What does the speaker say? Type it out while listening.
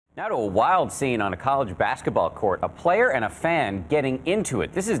Now to a wild scene on a college basketball court. A player and a fan getting into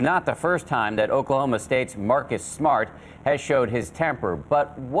it. This is not the first time that Oklahoma State's Marcus Smart has showed his temper.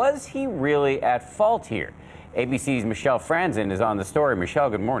 But was he really at fault here? ABC's Michelle Franzen is on the story. Michelle,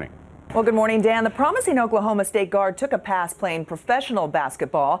 good morning. Well, good morning, Dan. The promising Oklahoma State guard took a pass playing professional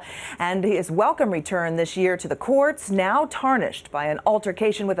basketball, and his welcome return this year to the courts now tarnished by an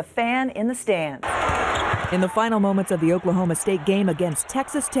altercation with a fan in the stands. In the final moments of the Oklahoma State game against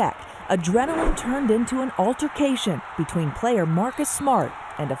Texas Tech, adrenaline turned into an altercation between player Marcus Smart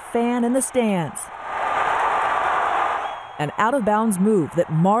and a fan in the stands. An out-of-bounds move that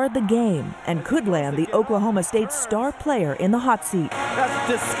marred the game and could land the Oklahoma State star player in the hot seat.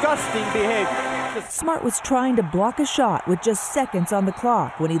 That's disgusting behavior. Smart was trying to block a shot with just seconds on the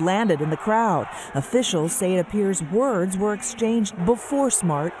clock when he landed in the crowd. Officials say it appears words were exchanged before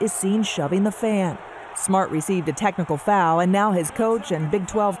Smart is seen shoving the fan. Smart received a technical foul, and now his coach and Big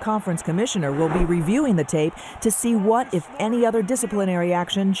 12 Conference Commissioner will be reviewing the tape to see what, if any, other disciplinary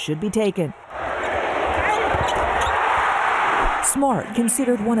action should be taken. Smart,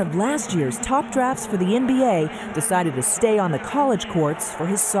 considered one of last year's top drafts for the NBA, decided to stay on the college courts for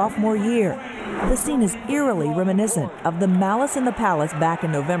his sophomore year. The scene is eerily reminiscent of the Malice in the Palace back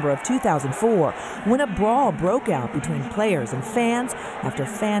in November of 2004, when a brawl broke out between players and fans after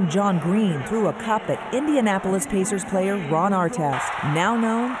fan John Green threw a cup at Indianapolis Pacers player Ron Artest, now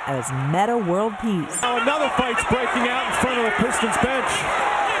known as Meta World Peace. Now another fight's breaking out in front of the Pistons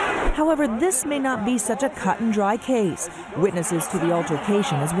bench. However, this may not be such a cut-and-dry case. Witnesses to the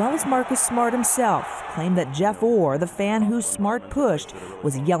altercation, as well as Marcus Smart himself, claim that Jeff Orr, the fan who Smart pushed,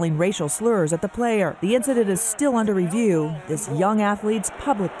 was yelling racial slurs at the player. The incident is still under review. This young athlete's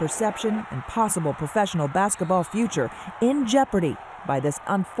public perception and possible professional basketball future in jeopardy by this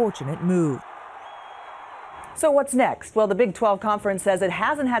unfortunate move. So what's next? Well, the Big 12 Conference says it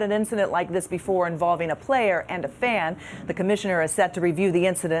hasn't had an incident like this before involving a player and a fan. The commissioner is set to review the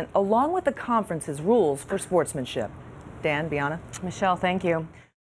incident along with the conference's rules for sportsmanship. Dan, Bianna. Michelle, thank you.